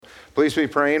Please be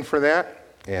praying for that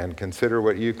and consider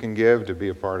what you can give to be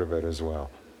a part of it as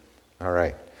well. All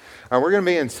right. We're going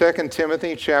to be in 2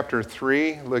 Timothy chapter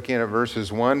 3, looking at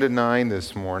verses 1 to 9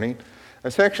 this morning, a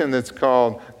section that's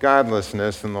called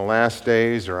Godlessness in the Last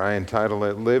Days, or I entitle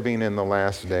it Living in the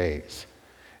Last Days.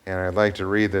 And I'd like to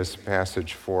read this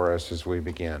passage for us as we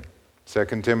begin. 2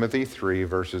 Timothy 3,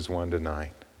 verses 1 to 9.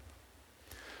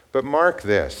 But mark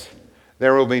this,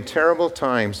 there will be terrible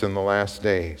times in the last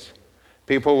days.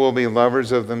 People will be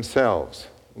lovers of themselves,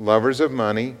 lovers of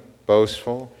money,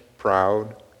 boastful,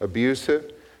 proud,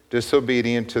 abusive,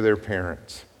 disobedient to their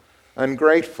parents,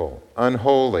 ungrateful,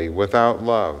 unholy, without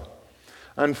love,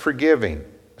 unforgiving,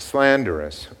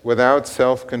 slanderous, without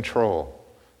self-control,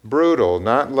 brutal,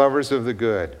 not lovers of the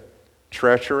good,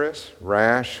 treacherous,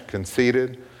 rash,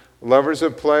 conceited, lovers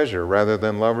of pleasure rather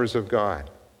than lovers of God,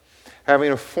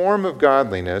 having a form of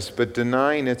godliness but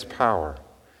denying its power,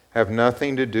 have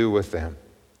nothing to do with them.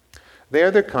 They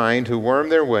are the kind who worm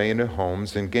their way into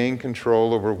homes and gain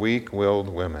control over weak-willed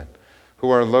women, who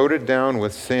are loaded down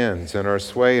with sins and are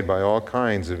swayed by all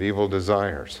kinds of evil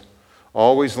desires,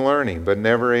 always learning but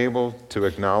never able to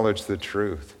acknowledge the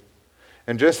truth.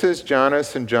 And just as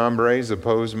Jannes and Jambres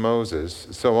opposed Moses,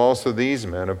 so also these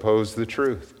men oppose the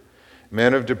truth.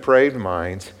 Men of depraved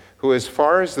minds, who as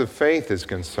far as the faith is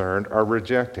concerned are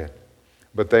rejected.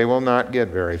 But they will not get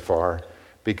very far,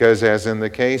 because as in the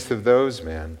case of those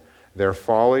men, their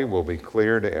folly will be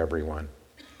clear to everyone.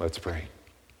 Let's pray.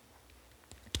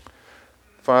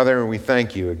 Father, we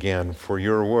thank you again for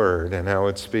your word and how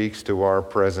it speaks to our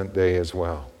present day as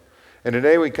well. And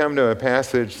today we come to a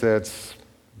passage that's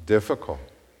difficult,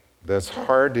 that's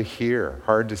hard to hear,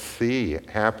 hard to see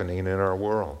happening in our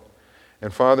world.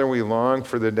 And Father, we long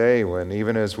for the day when,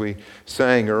 even as we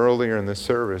sang earlier in the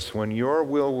service, when your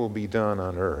will be done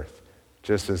on earth,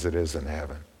 just as it is in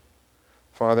heaven.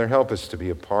 Father, help us to be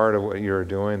a part of what you're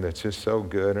doing that's just so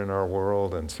good in our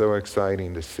world and so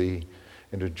exciting to see,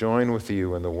 and to join with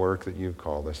you in the work that you've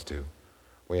called us to.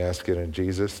 We ask it in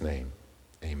Jesus' name.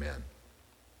 Amen.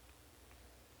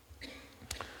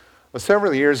 Well,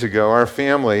 several years ago, our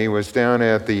family was down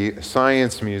at the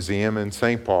Science Museum in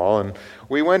St. Paul, and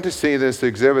we went to see this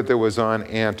exhibit that was on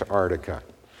Antarctica.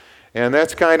 And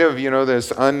that's kind of,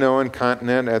 this unknown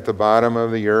continent at the bottom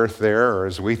of the earth there, or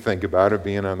as we think about it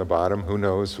being on the bottom. Who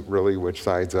knows really which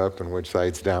side's up and which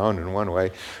side's down in one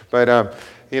way. But,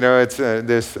 it's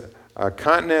this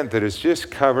continent that is just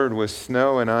covered with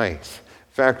snow and ice.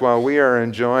 In fact, while we are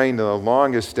enjoying the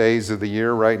longest days of the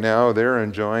year right now, they're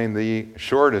enjoying the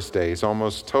shortest days,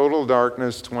 almost total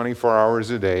darkness 24 hours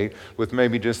a day, with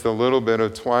maybe just a little bit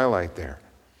of twilight there.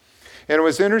 And it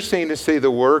was interesting to see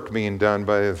the work being done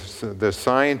by the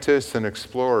scientists and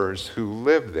explorers who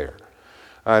live there,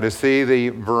 to see the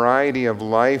variety of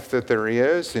life that there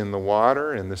is in the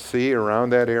water, in the sea around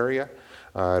that area,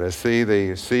 to see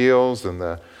the seals and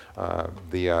the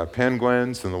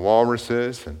penguins and the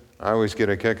walruses. And I always get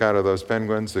a kick out of those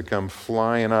penguins that come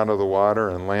flying out of the water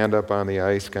and land up on the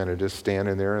ice, kind of just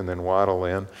standing there and then waddle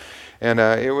in. And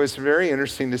it was very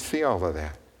interesting to see all of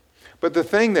that. But the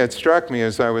thing that struck me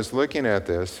as I was looking at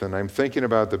this, and I'm thinking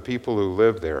about the people who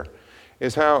live there,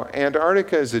 is how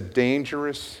Antarctica is a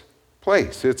dangerous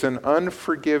place. It's an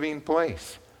unforgiving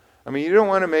place. I mean, you don't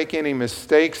want to make any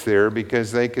mistakes there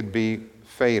because they could be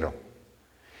fatal.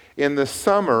 In the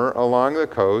summer along the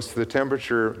coast, the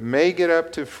temperature may get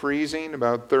up to freezing,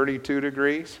 about 32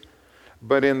 degrees.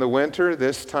 But in the winter,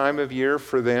 this time of year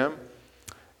for them,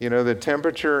 the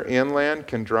temperature inland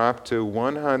can drop to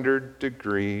 100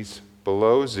 degrees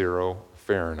below zero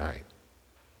Fahrenheit.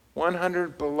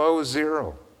 100 below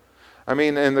zero. I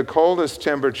mean, and the coldest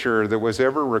temperature that was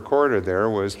ever recorded there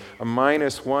was a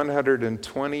minus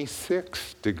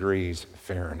 126 degrees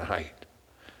Fahrenheit.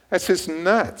 That's just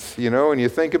nuts, When you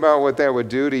think about what that would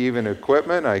do to even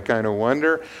equipment, I kind of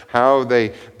wonder how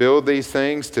they build these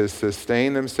things to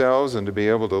sustain themselves and to be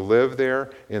able to live there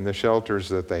in the shelters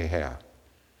that they have.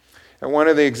 At one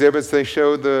of the exhibits, they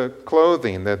showed the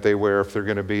clothing that they wear if they're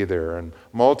going to be there, and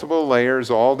multiple layers,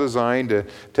 all designed to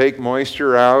take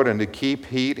moisture out and to keep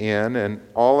heat in, and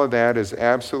all of that is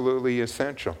absolutely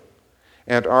essential.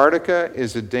 Antarctica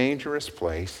is a dangerous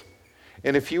place.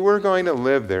 And if you were going to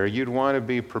live there, you'd want to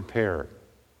be prepared.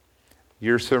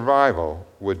 Your survival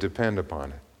would depend upon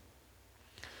it.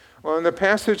 Well, in the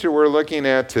passage that we're looking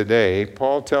at today,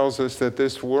 Paul tells us that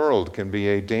this world can be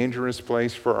a dangerous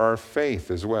place for our faith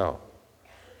as well.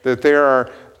 That there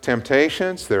are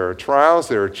temptations, there are trials,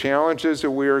 there are challenges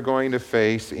that we are going to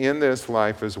face in this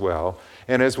life as well.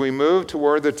 And as we move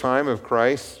toward the time of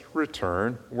Christ's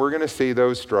return, we're going to see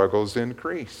those struggles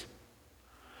increase.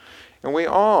 And we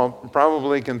all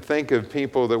probably can think of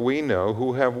people that we know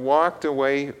who have walked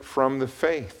away from the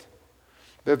faith.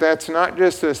 That's not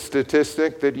just a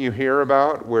statistic that you hear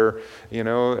about where,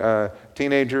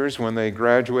 teenagers, when they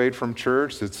graduate from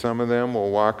church, that some of them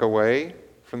will walk away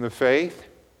from the faith.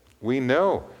 We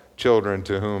know children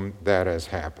to whom that has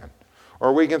happened.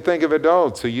 Or we can think of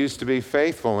adults who used to be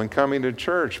faithful and coming to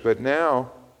church, but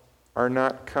now are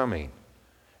not coming.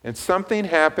 And something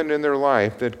happened in their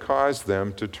life that caused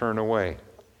them to turn away.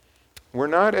 We're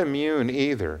not immune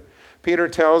either. Peter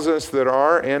tells us that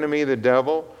our enemy, the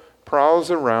devil, prowls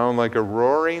around like a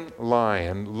roaring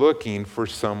lion looking for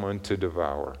someone to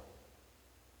devour.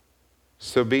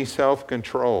 So be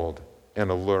self-controlled and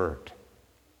alert.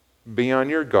 Be on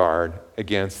your guard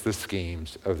against the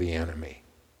schemes of the enemy.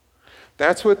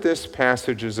 That's what this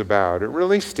passage is about. It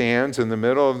really stands in the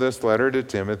middle of this letter to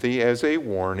Timothy as a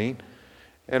warning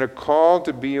and a call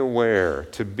to be aware,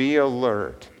 to be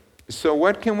alert. So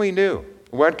what can we do?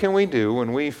 What can we do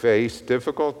when we face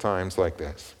difficult times like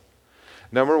this?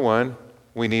 Number one,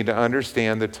 we need to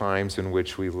understand the times in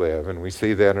which we live, and we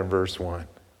see that in verse 1.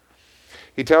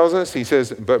 He tells us, he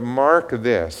says, but mark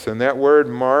this. And that word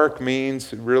mark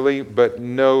means really, but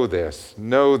know this,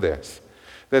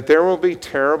 that there will be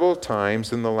terrible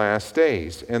times in the last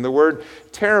days. And the word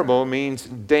terrible means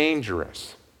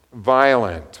dangerous,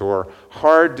 violent, or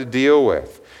hard to deal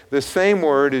with. The same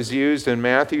word is used in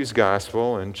Matthew's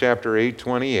Gospel in chapter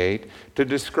 8:28 to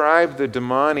describe the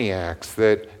demoniacs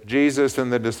that Jesus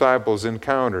and the disciples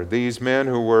encountered. These men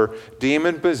who were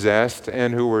demon-possessed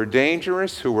and who were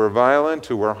dangerous, who were violent,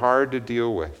 who were hard to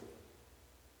deal with.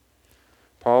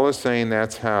 Paul is saying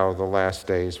that's how the last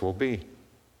days will be.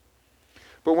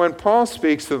 But when Paul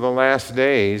speaks of the last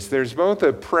days, there's both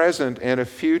a present and a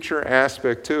future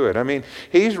aspect to it. I mean,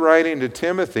 he's writing to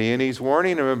Timothy and he's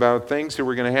warning him about things that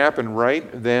were going to happen right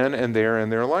then and there in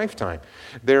their lifetime.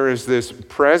 There is this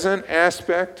present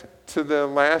aspect to the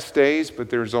last days,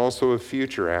 but there's also a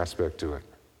future aspect to it.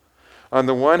 On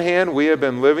the one hand, we have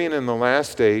been living in the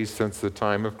last days since the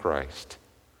time of Christ.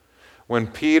 When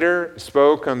Peter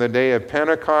spoke on the day of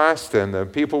Pentecost and the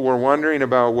people were wondering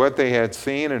about what they had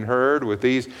seen and heard with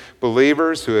these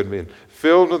believers who had been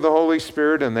filled with the Holy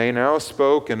Spirit and they now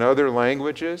spoke in other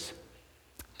languages,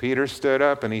 Peter stood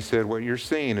up and he said, what you're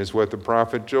seeing is what the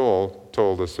prophet Joel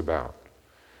told us about.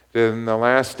 In the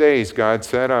last days, God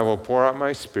said, I will pour out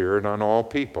my Spirit on all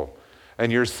people.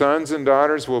 And your sons and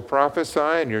daughters will prophesy,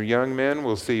 and your young men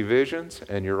will see visions,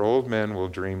 and your old men will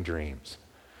dream dreams.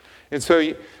 And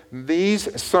so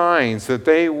these signs that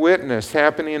they witnessed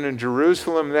happening in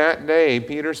Jerusalem that day,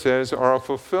 Peter says, are a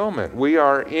fulfillment. We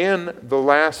are in the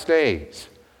last days,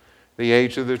 the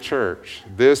age of the church,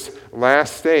 this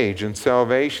last stage in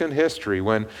salvation history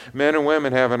when men and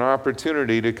women have an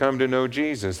opportunity to come to know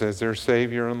Jesus as their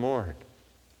Savior and Lord.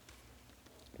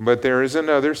 But there is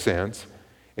another sense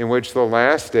in which the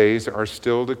last days are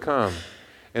still to come,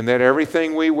 and that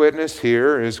everything we witness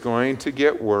here is going to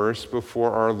get worse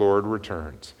before our Lord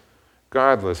returns.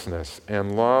 Godlessness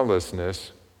and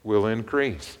lawlessness will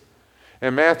increase.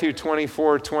 In Matthew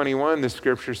 24:21, the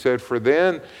scripture said, for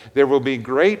then there will be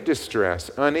great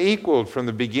distress, unequaled from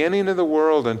the beginning of the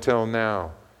world until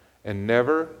now, and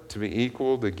never to be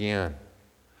equaled again.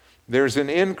 There's an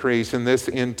increase in this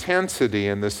intensity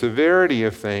and the severity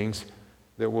of things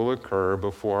that will occur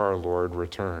before our Lord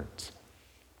returns.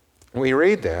 We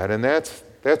read that, and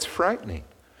that's frightening.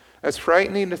 That's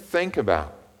frightening to think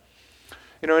about.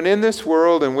 And in this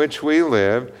world in which we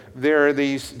live, there are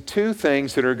these two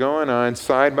things that are going on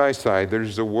side by side.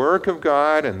 There's the work of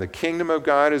God, and the kingdom of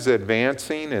God is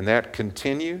advancing, and that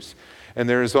continues. And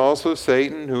there is also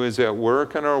Satan who is at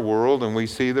work in our world, and we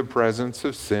see the presence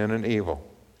of sin and evil.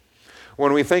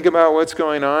 When we think about what's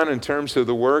going on in terms of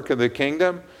the work of the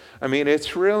kingdom,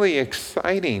 it's really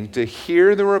exciting to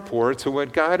hear the reports of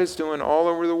what God is doing all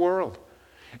over the world.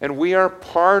 And we are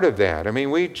part of that.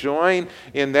 We join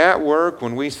in that work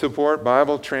when we support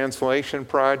Bible translation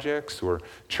projects or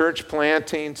church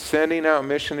planting, sending out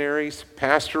missionaries,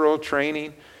 pastoral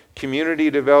training,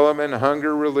 community development,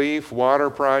 hunger relief, water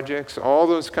projects, all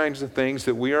those kinds of things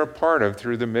that we are part of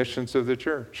through the missions of the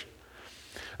church.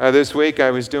 This week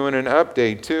I was doing an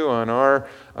update too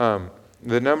on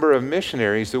the number of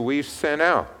missionaries that we've sent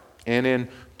out. And in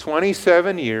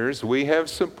 27 years, we have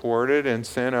supported and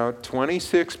sent out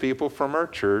 26 people from our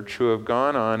church who have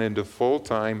gone on into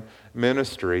full-time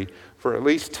ministry for at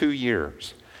least 2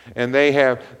 years. And they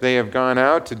have gone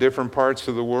out to different parts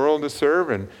of the world to serve,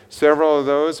 and several of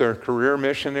those are career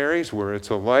missionaries where it's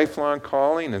a lifelong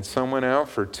calling and someone out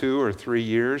for 2 or 3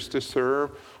 years to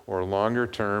serve or longer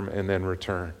term and then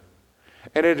return.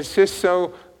 And it is just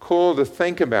so cool to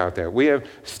think about that. We have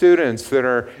students that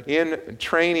are in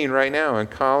training right now in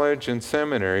college and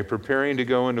seminary, preparing to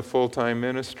go into full-time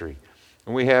ministry.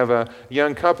 And we have a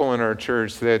young couple in our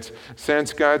church that's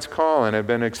sensed God's call and have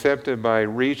been accepted by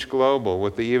Reach Global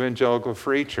with the Evangelical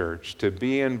Free Church to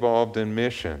be involved in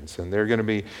missions. And they're going to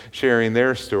be sharing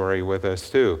their story with us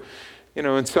too.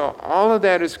 And so all of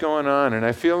that is going on, and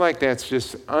I feel like that's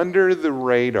just under the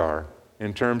radar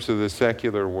in terms of the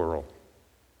secular world.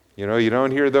 You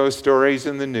don't hear those stories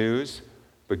in the news,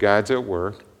 but God's at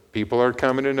work. People are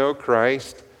coming to know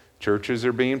Christ. Churches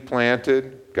are being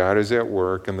planted. God is at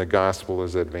work, and the gospel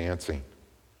is advancing.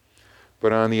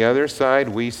 But on the other side,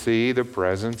 we see the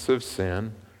presence of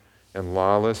sin and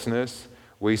lawlessness.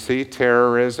 We see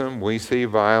terrorism. We see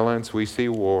violence. We see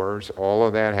wars, all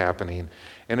of that happening.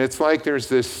 And it's like there's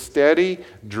this steady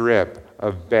drip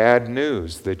of bad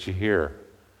news that you hear.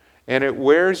 And it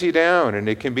wears you down, and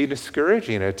it can be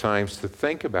discouraging at times to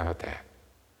think about that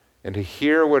and to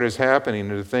hear what is happening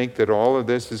and to think that all of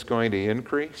this is going to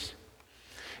increase.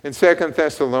 In 2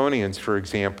 Thessalonians, for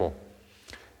example,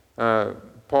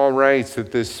 Paul writes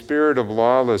that this spirit of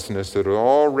lawlessness that is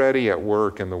already at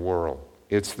work in the world,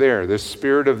 it's there, this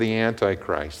spirit of the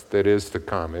Antichrist that is to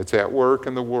come. It's at work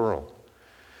in the world.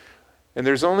 And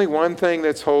there's only one thing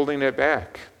that's holding it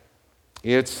back.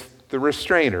 It's the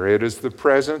restrainer. It is the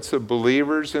presence of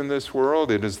believers in this world.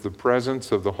 It is the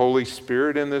presence of the Holy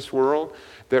Spirit in this world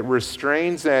that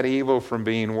restrains that evil from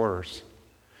being worse.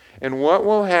 And what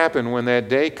will happen when that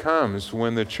day comes,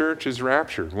 when the church is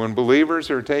raptured, when believers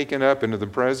are taken up into the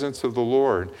presence of the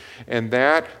Lord, and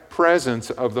that presence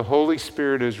of the Holy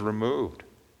Spirit is removed?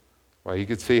 Well, you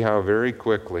could see how very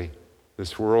quickly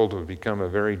this world will become a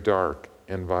very dark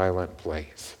and violent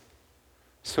place.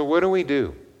 So what do we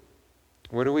do?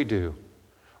 What do we do?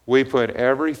 We put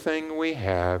everything we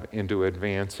have into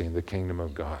advancing the kingdom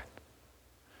of God.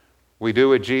 We do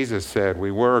what Jesus said.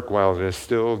 We work while it is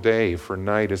still day, for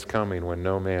night is coming when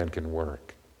no man can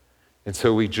work. And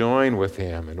so we join with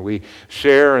him, and we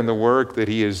share in the work that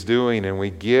he is doing, and we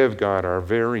give God our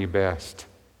very best.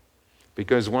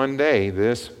 Because one day,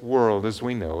 this world as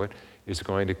we know it is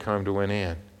going to come to an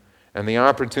end. And the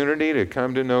opportunity to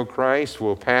come to know Christ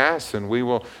will pass, and we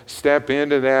will step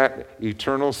into that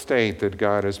eternal state that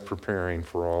God is preparing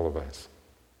for all of us.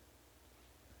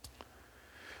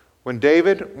 When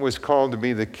David was called to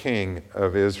be the king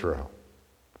of Israel,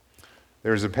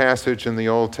 there's a passage in the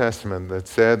Old Testament that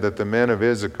said that the men of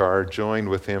Issachar joined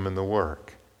with him in the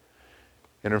work.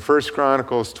 And in 1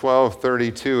 Chronicles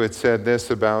 12:32, it said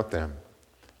this about them,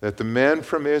 that the men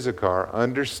from Issachar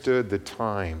understood the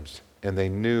times and they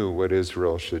knew what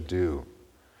Israel should do.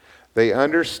 They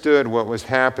understood what was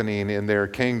happening in their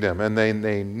kingdom, and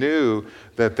they knew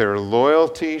that their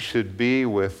loyalty should be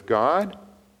with God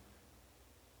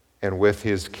and with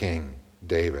his king,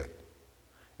 David.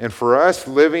 And for us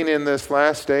living in this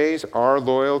last days, our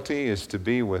loyalty is to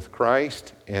be with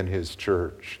Christ and his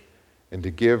church and to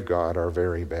give God our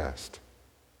very best.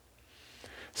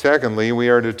 Secondly, we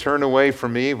are to turn away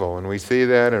from evil, and we see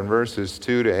that in verses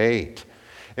 2-8.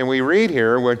 And we read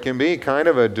here what can be kind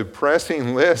of a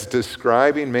depressing list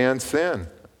describing man's sin.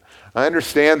 I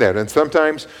understand that. And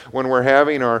sometimes when we're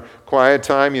having our quiet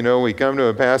time, we come to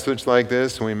a passage like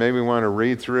this and we maybe want to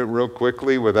read through it real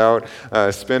quickly without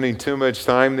spending too much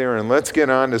time there. And let's get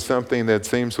on to something that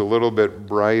seems a little bit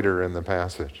brighter in the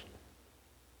passage.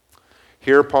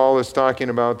 Here Paul is talking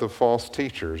about the false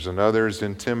teachers and others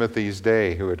in Timothy's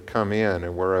day who had come in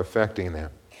and were affecting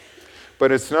them.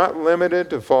 But it's not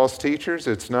limited to false teachers.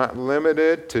 It's not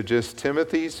limited to just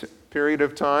Timothy's period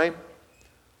of time.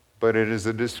 But it is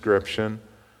a description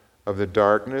of the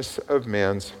darkness of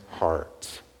men's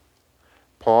hearts.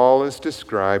 Paul is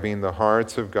describing the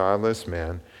hearts of godless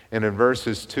men, and in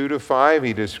verses 2-5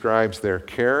 he describes their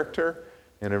character,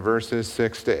 and in verses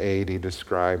 6-8 he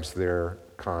describes their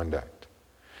conduct.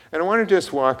 And I want to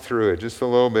just walk through it just a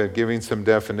little bit, giving some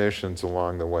definitions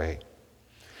along the way.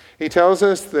 He tells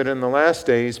us that in the last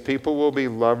days people will be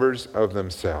lovers of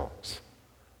themselves,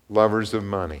 lovers of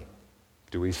money.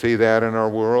 Do we see that in our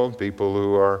world? People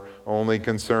who are only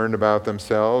concerned about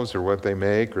themselves or what they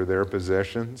make or their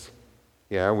possessions?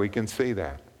 Yeah, we can see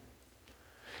that.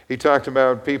 He talked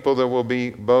about people that will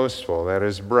be boastful, that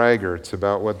is, braggarts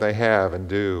about what they have and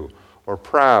do, or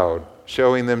proud,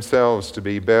 showing themselves to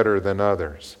be better than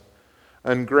others.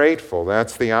 Ungrateful,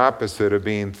 that's the opposite of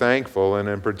being thankful, and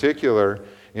in particular,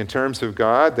 in terms of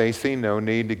God, they see no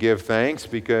need to give thanks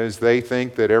because they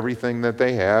think that everything that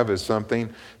they have is something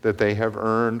that they have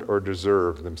earned or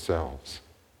deserved themselves.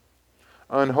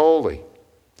 Unholy,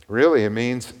 really it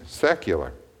means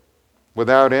secular.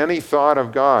 without any thought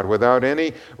of God, without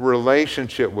any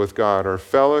relationship with God or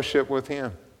fellowship with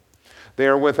Him. They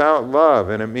are without love,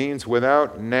 and it means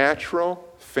without natural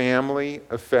family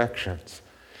affections.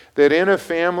 That in a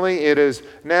family, it is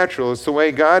natural. It's the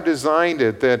way God designed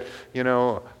it, that,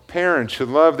 parents should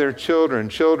love their children,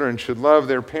 children should love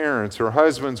their parents, or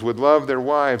husbands would love their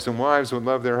wives, and wives would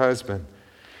love their husband.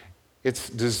 It's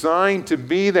designed to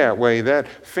be that way. That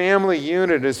family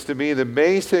unit is to be the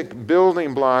basic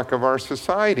building block of our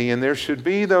society, and there should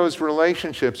be those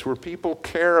relationships where people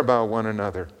care about one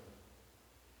another.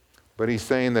 But he's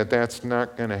saying that that's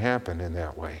not going to happen in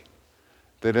that way.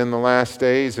 That in the last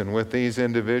days and with these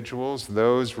individuals,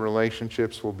 those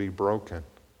relationships will be broken.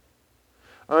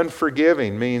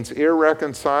 Unforgiving means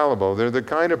irreconcilable. They're the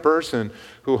kind of person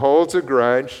who holds a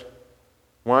grudge,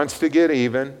 wants to get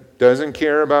even, doesn't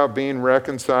care about being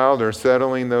reconciled or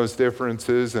settling those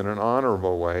differences in an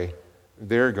honorable way.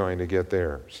 They're going to get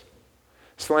theirs.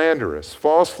 Slanderous,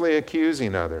 falsely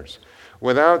accusing others,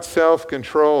 without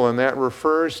self-control, and that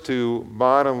refers to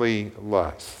bodily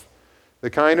lust. The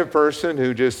kind of person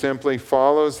who just simply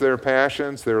follows their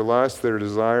passions, their lusts, their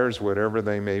desires, whatever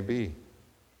they may be.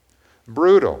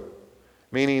 Brutal,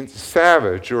 meaning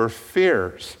savage or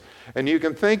fierce. And you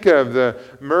can think of the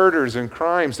murders and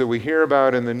crimes that we hear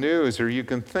about in the news, or you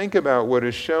can think about what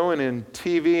is shown in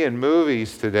TV and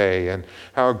movies today and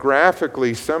how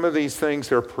graphically some of these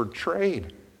things are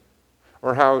portrayed,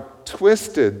 or how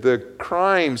twisted the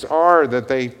crimes are that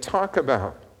they talk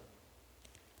about.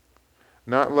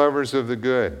 Not lovers of the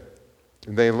good.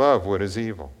 They love what is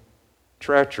evil.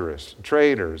 Treacherous,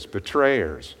 traitors,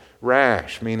 betrayers.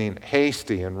 Rash, meaning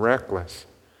hasty and reckless.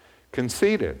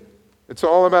 Conceited. It's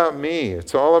all about me.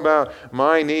 It's all about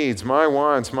my needs, my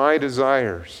wants, my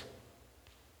desires.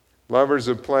 Lovers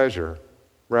of pleasure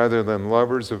rather than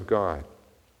lovers of God.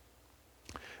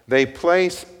 They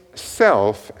place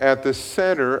self at the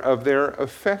center of their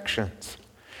affections.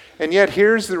 And yet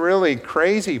here's the really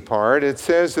crazy part. It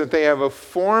says that they have a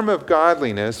form of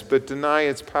godliness but deny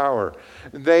its power.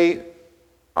 They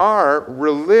are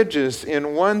religious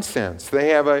in one sense. They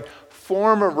have a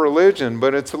form of religion,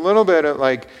 but it's a little bit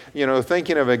like,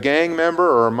 thinking of a gang member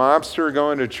or a mobster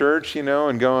going to church,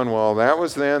 and going, well, that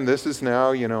was then, this is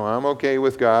now, I'm okay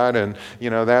with God, and,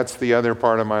 that's the other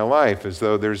part of my life, as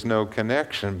though there's no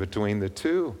connection between the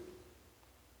two.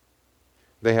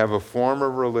 They have a form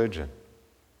of religion,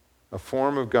 a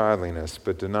form of godliness,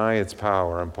 but deny its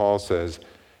power. And Paul says,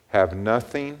 have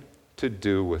nothing to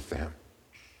do with them.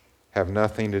 Have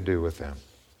nothing to do with them.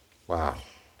 Wow.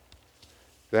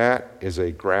 That is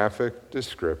a graphic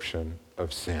description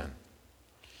of sin.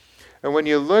 And when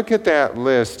you look at that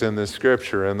list in the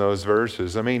scripture in those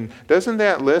verses, doesn't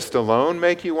that list alone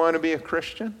make you want to be a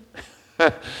Christian?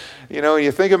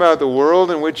 You think about the world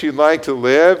in which you'd like to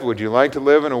live. Would you like to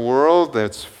live in a world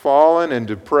that's fallen and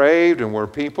depraved and where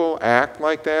people act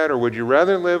like that? Or would you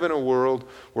rather live in a world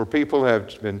where people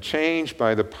have been changed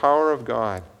by the power of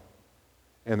God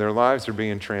and their lives are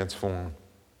being transformed?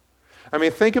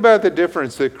 Think about the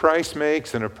difference that Christ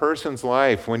makes in a person's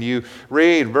life when you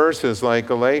read verses like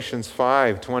Galatians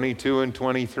 5:22 and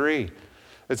 23.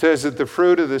 It says that the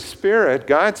fruit of the Spirit,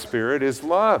 God's Spirit, is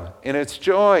love, and it's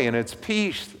joy, and it's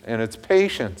peace, and it's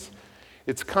patience.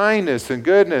 It's kindness and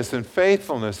goodness and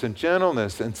faithfulness and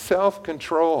gentleness and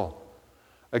self-control.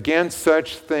 Against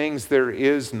such things there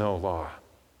is no law.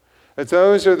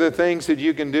 Those are the things that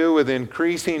you can do with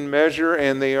increasing measure,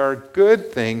 and they are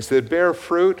good things that bear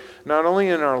fruit not only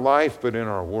in our life but in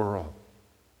our world.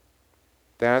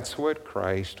 That's what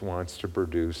Christ wants to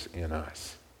produce in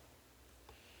us.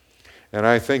 And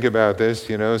I think about this,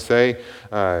 say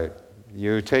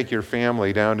you take your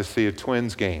family down to see a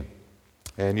Twins game.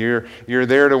 And you're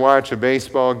there to watch a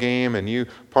baseball game, and you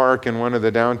park in one of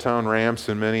the downtown ramps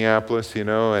in Minneapolis,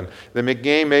 and the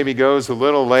game maybe goes a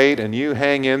little late, and you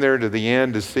hang in there to the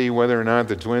end to see whether or not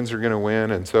the Twins are going to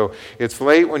win. And so it's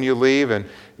late when you leave, and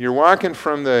you're walking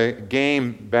from the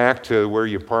game back to where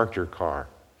you parked your car.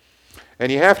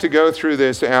 And you have to go through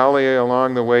this alley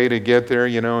along the way to get there,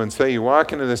 and say you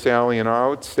walk into this alley, and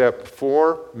out step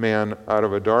 4 men out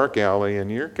of a dark alley, and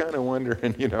you're kind of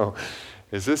wondering,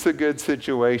 is this a good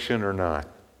situation or not?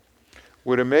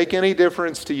 Would it make any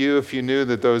difference to you if you knew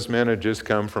that those men had just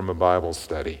come from a Bible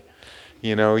study?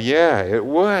 Yeah, it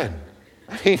would.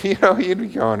 You'd be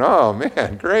going, oh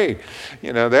man, great.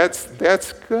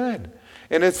 That's good.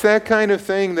 And it's that kind of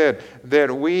thing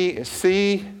that we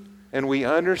see and we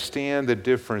understand the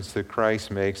difference that Christ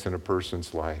makes in a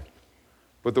person's life.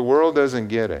 But the world doesn't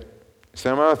get it.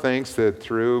 Somehow thinks that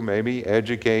through maybe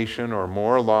education or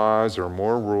more laws or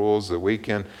more rules that we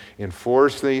can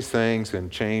enforce these things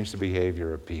and change the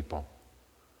behavior of people.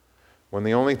 when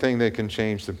the only thing that can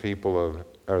change the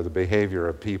behavior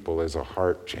of people is a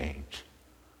heart change.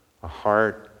 A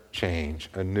heart change,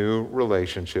 a new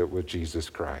relationship with Jesus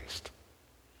Christ.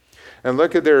 And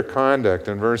look at their conduct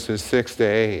in verses 6 to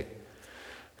 8.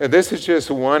 And this is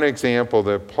just one example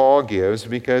that Paul gives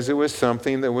because it was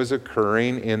something that was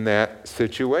occurring in that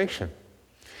situation.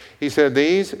 He said,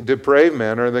 "These depraved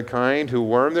men are the kind who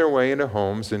worm their way into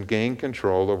homes and gain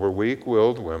control over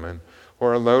weak-willed women who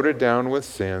are loaded down with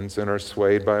sins and are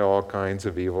swayed by all kinds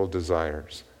of evil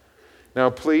desires."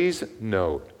 Now, please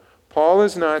note, Paul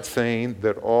is not saying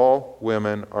that all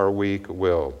women are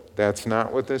weak-willed. That's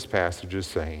not what this passage is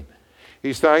saying.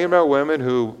 He's talking about women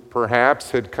who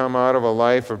perhaps had come out of a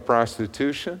life of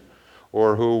prostitution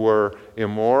or who were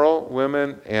immoral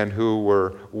women and who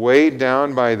were weighed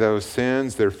down by those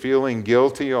sins. They're feeling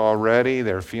guilty already.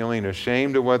 They're feeling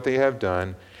ashamed of what they have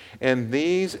done. And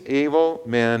these evil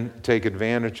men take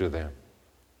advantage of them.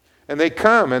 And they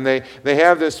come and they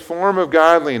have this form of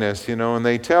godliness, and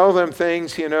they tell them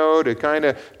things, to kind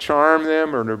of charm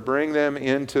them or to bring them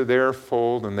into their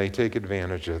fold, and they take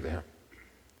advantage of them.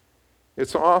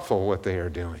 It's awful what they are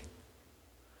doing.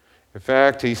 In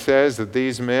fact, he says that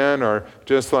these men are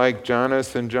just like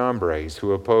Jannes and Jambres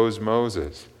who opposed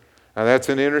Moses. Now that's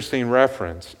an interesting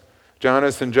reference.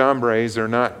 Jannes and Jambres are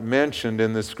not mentioned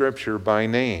in the scripture by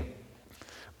name.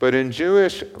 But in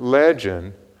Jewish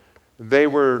legend, they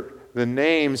were the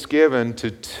names given to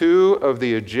two of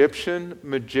the Egyptian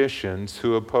magicians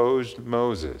who opposed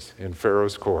Moses in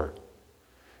Pharaoh's court.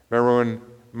 Remember when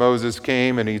Moses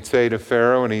came and he'd say to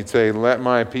Pharaoh, and he'd say, "Let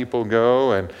my people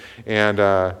go," and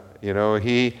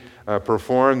he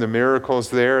performed the miracles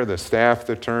there, the staff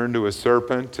that turned to a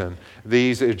serpent, and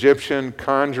these Egyptian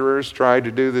conjurers tried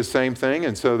to do the same thing,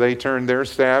 and so they turned their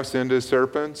staffs into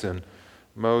serpents, and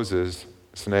Moses'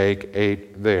 snake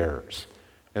ate theirs.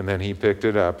 And then he picked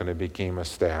it up and it became a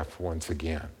staff once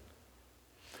again.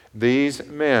 These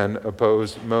men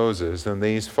opposed Moses, and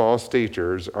these false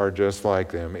teachers are just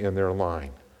like them in their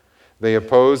line. They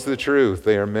oppose the truth.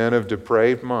 They are men of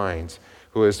depraved minds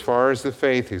who, as far as the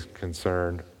faith is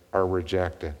concerned, are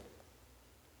rejected.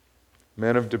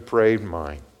 Men of depraved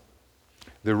mind.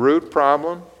 The root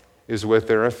problem is with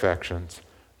their affections,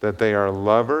 that they are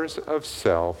lovers of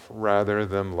self rather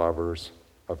than lovers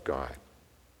of God.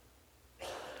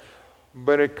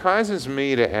 But it causes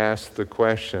me to ask the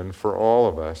question for all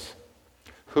of us,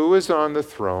 who is on the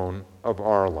throne of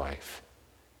our life?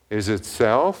 Is it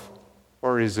self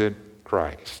or is it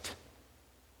Christ?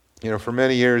 For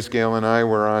many years, Gail and I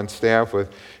were on staff with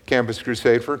Campus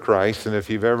Crusade for Christ, and if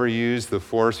you've ever used the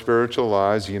 4 spiritual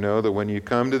laws, you know that when you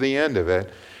come to the end of it,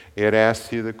 it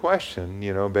asks you the question,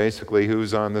 basically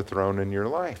who's on the throne in your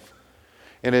life.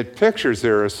 And it pictures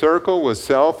there a circle with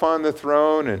self on the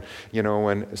throne, and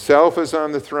when self is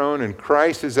on the throne and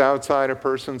Christ is outside a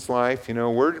person's life,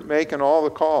 we're making all the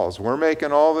calls. We're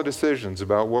making all the decisions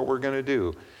about what we're going to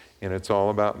do, and it's all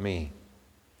about me.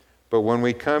 But when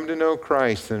we come to know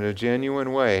Christ in a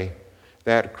genuine way,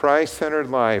 that Christ-centered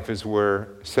life is where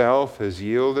self has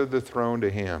yielded the throne to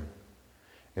him.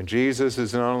 And Jesus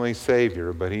is not only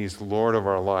Savior, but he's Lord of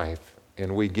our life,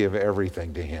 and we give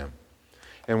everything to him.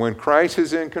 And when Christ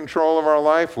is in control of our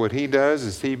life, what he does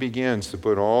is he begins to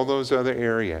put all those other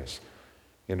areas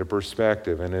into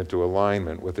perspective and into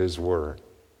alignment with his word.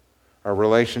 Our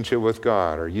relationship with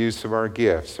God, our use of our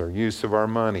gifts, our use of our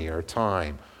money, our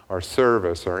time, our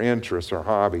service, our interests, our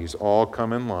hobbies, all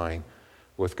come in line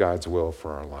with God's will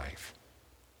for our life.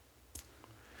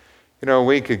 A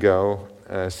week ago,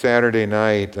 Saturday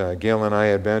night, Gil and I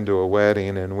had been to a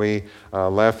wedding, and we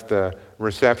left the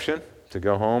reception to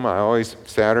go home.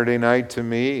 Saturday night to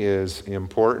me is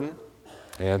important,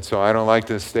 and so I don't like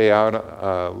to stay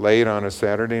out late on a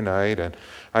Saturday night. And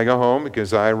I go home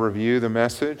because I review the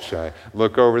message, I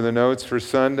look over the notes for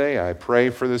Sunday, I pray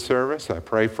for the service, I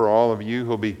pray for all of you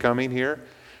who'll be coming here,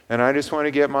 and I just want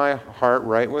to get my heart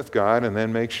right with God and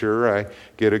then make sure I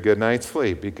get a good night's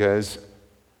sleep, because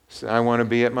I want to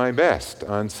be at my best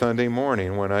on Sunday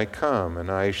morning when I come and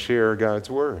I share God's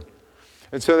word.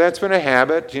 And so that's been a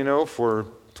habit, for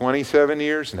 27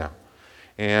 years now.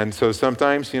 And so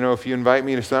sometimes, if you invite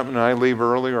me to something and I leave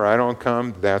early or I don't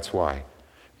come, that's why.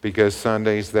 Because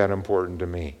Sunday's that important to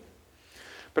me.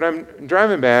 But I'm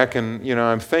driving back and,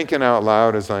 I'm thinking out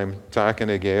loud as I'm talking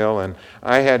to Gail, and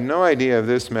I had no idea of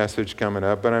this message coming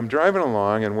up, but I'm driving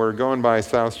along and we're going by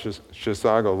South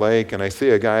Chisago Lake, and I see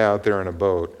a guy out there in a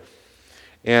boat.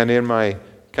 And in my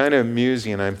kind of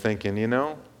musing, I'm thinking,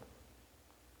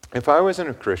 if I wasn't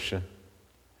a Christian,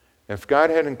 if God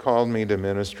hadn't called me to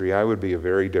ministry, I would be a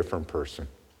very different person.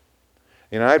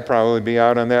 I'd probably be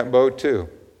out on that boat too.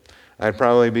 I'd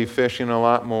probably be fishing a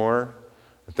lot more.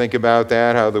 Think about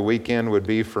that, how the weekend would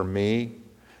be for me.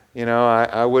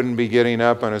 I wouldn't be getting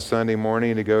up on a Sunday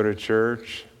morning to go to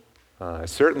church. I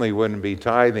certainly wouldn't be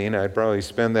tithing. I'd probably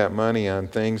spend that money on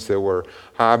things that were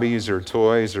hobbies or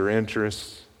toys or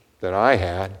interests that I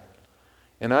had.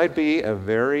 And I'd be a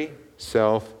very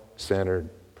self-centered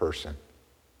person.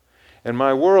 And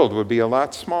my world would be a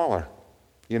lot smaller.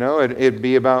 It'd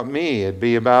be about me. It'd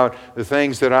be about the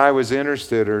things that I was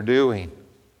interested or doing.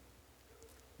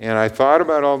 And I thought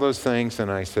about all those things and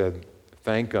I said,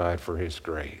 thank God for His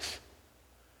grace.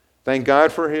 Thank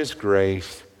God for His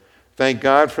grace. Thank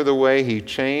God for the way He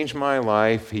changed my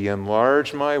life. He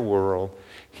enlarged my world.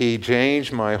 He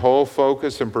changed my whole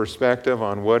focus and perspective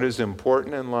on what is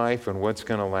important in life and what's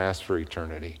going to last for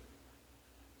eternity.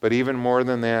 But even more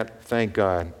than that, thank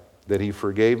God that He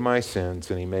forgave my sins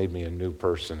and He made me a new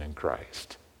person in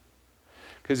Christ.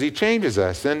 Because He changes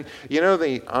us. And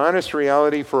the honest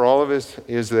reality for all of us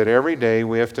is that every day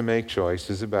we have to make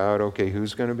choices about, okay,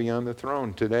 who's going to be on the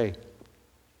throne today?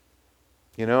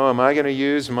 Am I going to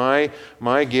use my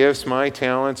gifts, my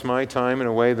talents, my time in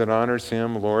a way that honors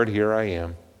Him? Lord, here I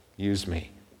am. Use me.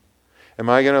 Am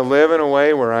I going to live in a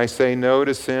way where I say no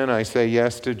to sin, I say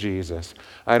yes to Jesus?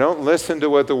 I don't listen to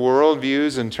what the world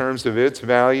views in terms of its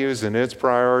values and its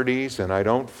priorities, and I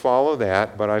don't follow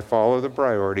that, but I follow the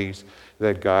priorities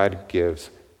that God gives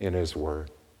in His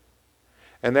Word.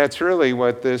 And that's really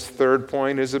what this third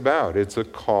point is about. It's a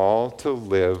call to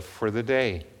live for the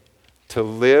day. To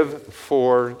live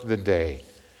for the day.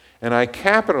 And I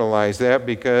capitalize that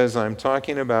because I'm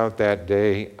talking about that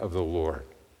day of the Lord.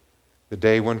 The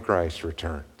day when Christ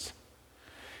returns.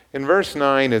 In verse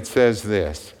 9 it says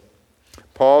this.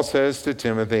 Paul says to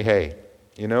Timothy, hey,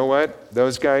 you know what?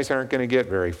 Those guys aren't going to get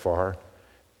very far.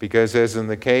 Because as in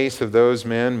the case of those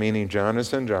men, meaning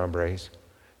Jannes and Jambres,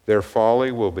 their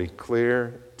folly will be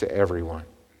clear to everyone.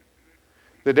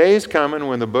 The day is coming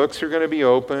when the books are going to be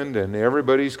opened and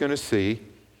everybody's going to see,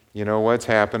 what's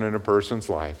happened in a person's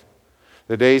life.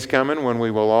 The day's coming when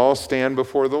we will all stand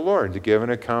before the Lord to give an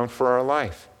account for our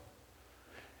life.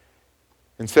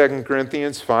 In 2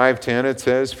 Corinthians 5:10 it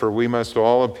says, for we must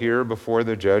all appear before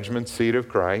the judgment seat of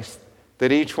Christ,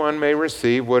 that each one may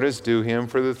receive what is due him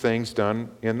for the things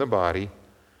done in the body,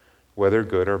 whether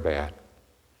good or bad.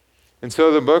 And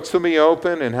so the books will be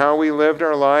open, and how we lived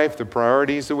our life, the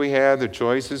priorities that we had, the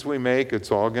choices we make,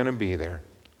 it's all going to be there.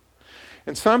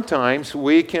 And sometimes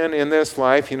we can, in this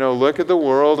life, look at the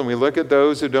world and we look at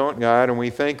those who don't God and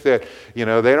we think that, they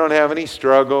don't have any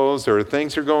struggles or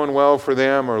things are going well for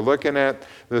them, or looking at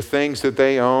the things that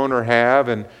they own or have,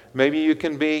 and maybe you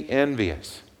can be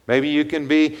envious. Maybe you can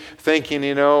be thinking,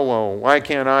 well, why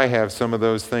can't I have some of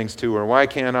those things too, or why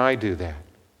can't I do that?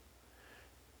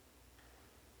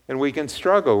 And we can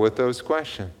struggle with those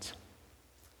questions.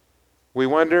 We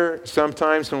wonder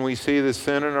sometimes when we see the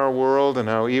sin in our world and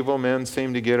how evil men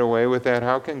seem to get away with that,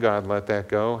 how can God let that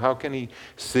go? How can He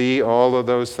see all of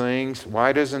those things?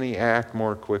 Why doesn't He act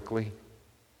more quickly?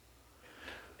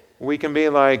 We can be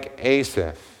like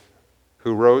Asaph,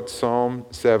 who wrote Psalm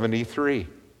 73.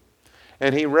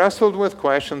 And he wrestled with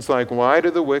questions like, why do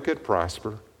the wicked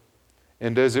prosper?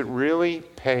 And does it really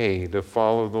pay to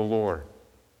follow the Lord?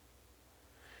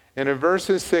 And in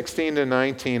verses 16 to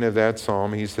 19 of that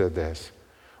psalm, he said this,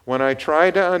 when I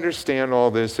tried to understand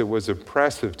all this, it was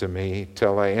oppressive to me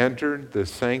till I entered the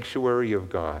sanctuary of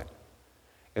God.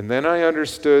 And then I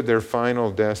understood their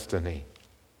final destiny.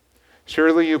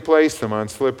 Surely you place them on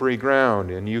slippery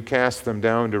ground, and you cast them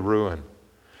down to ruin.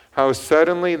 How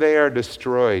suddenly they are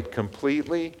destroyed,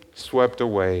 completely swept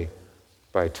away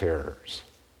by terrors.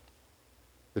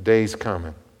 The day's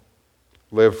coming.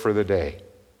 Live for the day.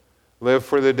 Live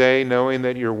for the day knowing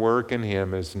that your work in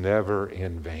Him is never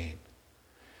in vain.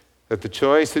 That the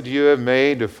choice that you have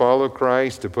made to follow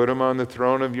Christ, to put Him on the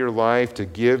throne of your life, to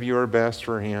give your best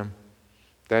for Him,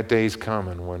 that day's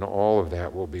coming when all of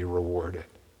that will be rewarded.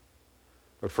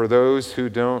 But for those who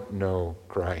don't know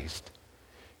Christ,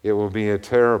 it will be a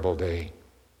terrible day,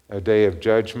 a day of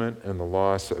judgment and the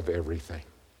loss of everything.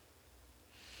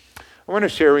 I want to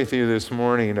share with you this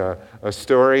morning a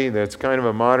story that's kind of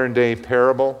a modern day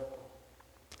parable.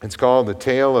 It's called The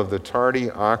Tale of the Tardy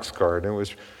Ox Cart. It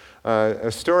was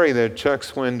a story that Chuck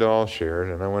Swindoll shared,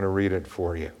 and I want to read it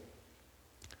for you.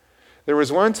 There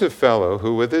was once a fellow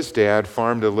who with his dad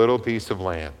farmed a little piece of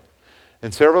land.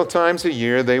 And several times a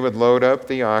year they would load up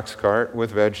the ox cart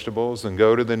with vegetables and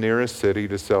go to the nearest city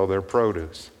to sell their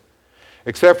produce.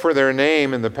 Except for their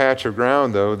name and the patch of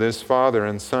ground, though, this father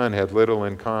and son had little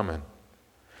in common.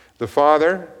 The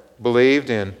father believed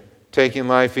in taking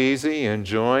life easy,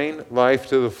 enjoying life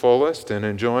to the fullest, and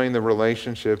enjoying the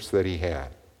relationships that he had.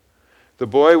 The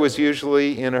boy was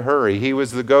usually in a hurry. He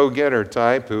was the go-getter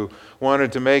type who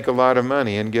wanted to make a lot of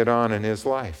money and get on in his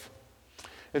life.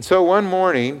 And so one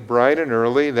morning, bright and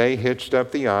early, they hitched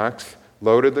up the ox,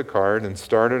 loaded the cart, and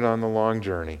started on the long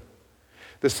journey.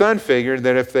 The son figured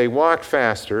that if they walked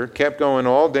faster, kept going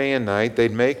all day and night,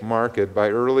 they'd make market by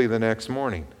early the next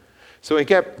morning. So he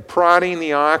kept prodding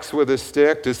the ox with a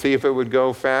stick to see if it would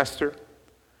go faster.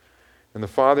 And the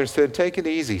father said, "Take it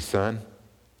easy, son.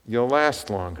 You'll last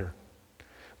longer.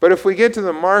 But if we get to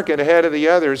the market ahead of the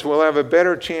others, we'll have a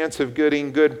better chance of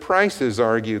getting good prices,"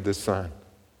 argued the son.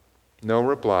 No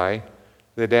reply.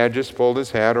 The dad just pulled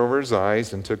his hat over his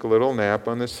eyes and took a little nap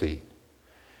on the seat.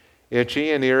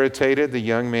 Itchy and irritated, the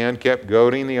young man kept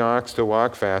goading the ox to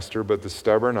walk faster, but the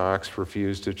stubborn ox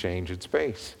refused to change its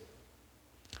pace.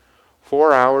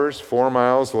 4 hours, 4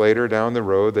 miles later down the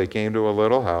road, they came to a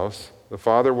little house. The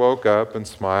father woke up and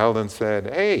smiled and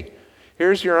said, "Hey,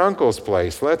 here's your uncle's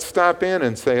place. Let's stop in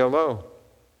and say hello."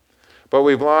 "But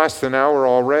we've lost an hour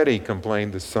already,"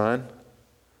 complained the son.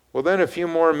 "Well, then a few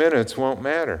more minutes won't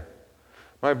matter.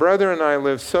 My brother and I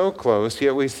live so close,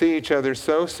 yet we see each other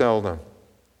so seldom."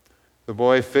 The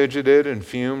boy fidgeted and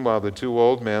fumed while the two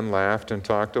old men laughed and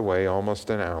talked away almost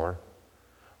an hour.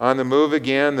 On the move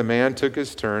again, the man took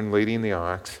his turn leading the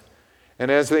ox. And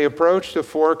as they approached a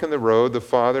fork in the road, the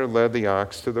father led the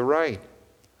ox to the right.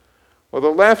 "Well,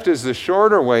 the left is the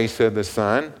shorter way," said the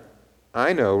son.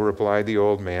 "I know," replied the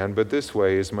old man, "but this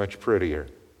way is much prettier."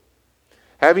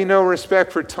 "Have you no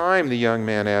respect for time?" the young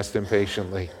man asked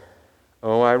impatiently.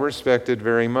 "Oh, I respect it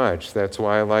very much. That's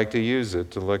why I like to use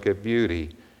it to look at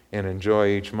beauty and enjoy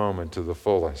each moment to the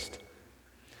fullest."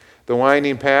 The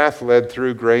winding path led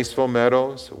through graceful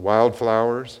meadows,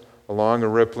 wildflowers, along a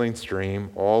rippling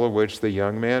stream, all of which the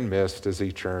young man missed as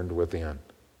he churned within,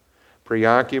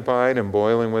 preoccupied and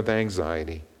boiling with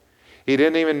anxiety. He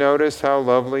didn't even notice how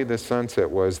lovely the sunset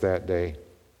was that day.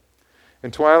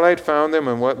 And twilight found them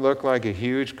in what looked like a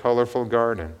huge, colorful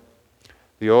garden.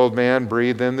 The old man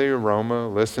breathed in the aroma,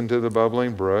 listened to the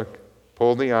bubbling brook,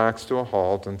 pulled the ox to a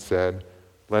halt, and said,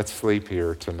 "Let's sleep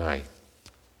here tonight."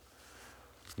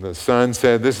 The son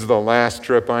said, "This is the last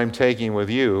trip I'm taking with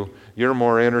you. You're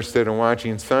more interested in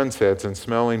watching sunsets and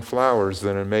smelling flowers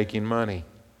than in making money."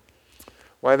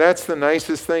 "Why, that's the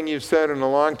nicest thing you've said in a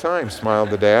long time," smiled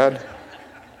the dad.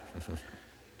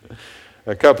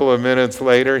 A couple of minutes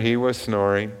later, he was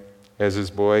snoring as his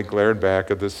boy glared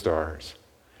back at the stars.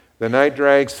 The night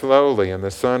dragged slowly, and the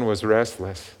sun was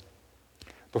restless.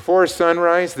 Before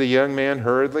sunrise, the young man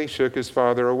hurriedly shook his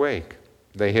father awake.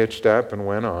 They hitched up and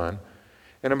went on.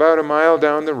 And about a mile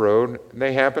down the road,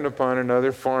 they happened upon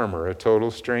another farmer, a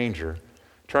total stranger,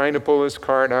 trying to pull his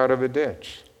cart out of a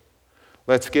ditch.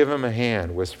 "Let's give him a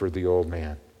hand," whispered the old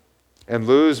man. "And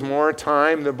lose more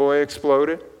time?" the boy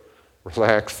exploded.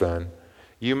 "Relax, son.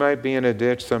 You might be in a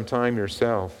ditch sometime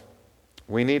yourself.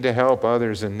 We need to help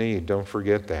others in need. Don't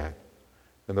forget that."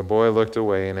 And the boy looked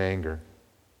away in anger.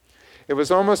 It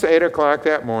was almost 8 o'clock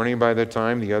that morning by the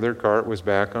time the other cart was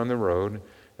back on the road,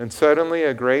 and suddenly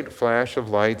a great flash of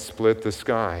light split the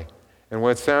sky, and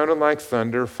what sounded like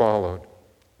thunder followed.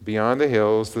 Beyond the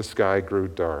hills, the sky grew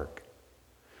dark.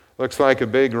 "Looks like a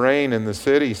big rain in the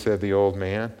city," said the old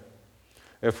man.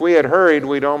 "If we had hurried,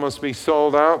 we'd almost be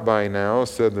sold out by now,"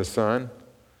 said the son.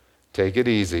 "Take it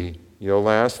easy. You'll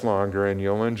last longer, and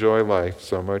you'll enjoy life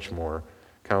so much more,"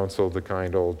 counseled the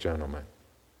kind old gentleman.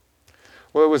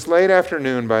 Well, it was late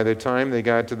afternoon by the time they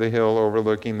got to the hill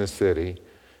overlooking the city.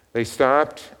 They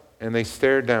stopped and they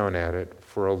stared down at it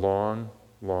for a long,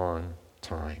 long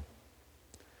time.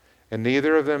 And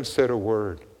neither of them said a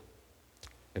word.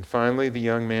 And finally, the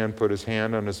young man put his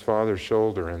hand on his father's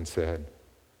shoulder and said,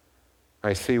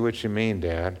 "I see what you mean,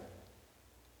 Dad."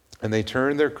 And they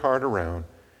turned their cart around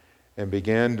and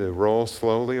began to roll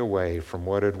slowly away from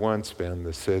what had once been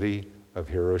the city of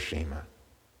Hiroshima.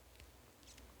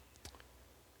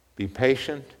 Be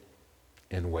patient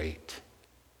and wait.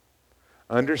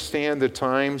 Understand the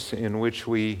times in which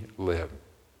we live.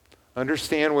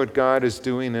 Understand what God is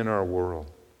doing in our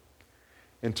world.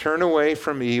 And turn away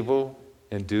from evil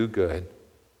and do good.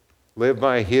 Live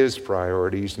by His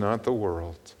priorities, not the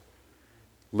world's.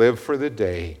 Live for the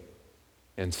day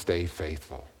and stay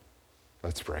faithful.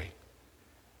 Let's pray.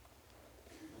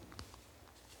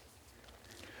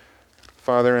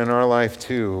 Father, in our life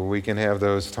too, we can have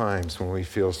those times when we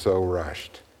feel so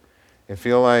rushed and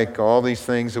feel like all these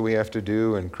things that we have to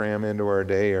do and cram into our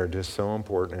day are just so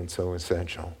important and so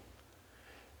essential.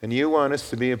 And you want us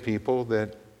to be a people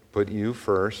that put you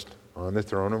first on the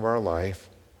throne of our life,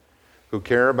 who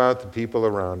care about the people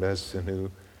around us, and who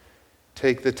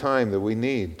take the time that we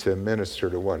need to minister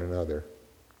to one another.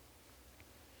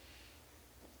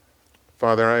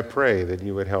 Father, I pray that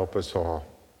you would help us all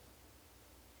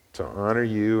to honor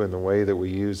you in the way that we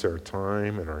use our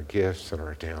time and our gifts and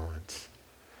our talents,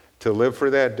 to live for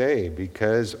that day,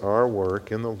 because our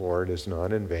work in the Lord is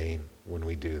not in vain when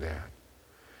we do that.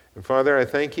 And Father, I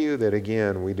thank you that,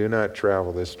 again, we do not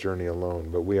travel this journey alone,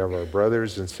 but we have our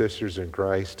brothers and sisters in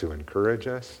Christ to encourage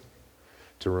us,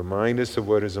 to remind us of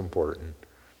what is important.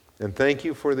 And thank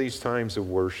you for these times of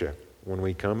worship when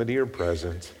we come into your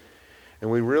presence and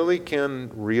we really can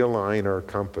realign our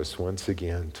compass once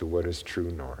again to what is true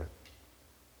north.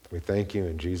 We thank you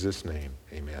in Jesus' name.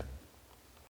 Amen.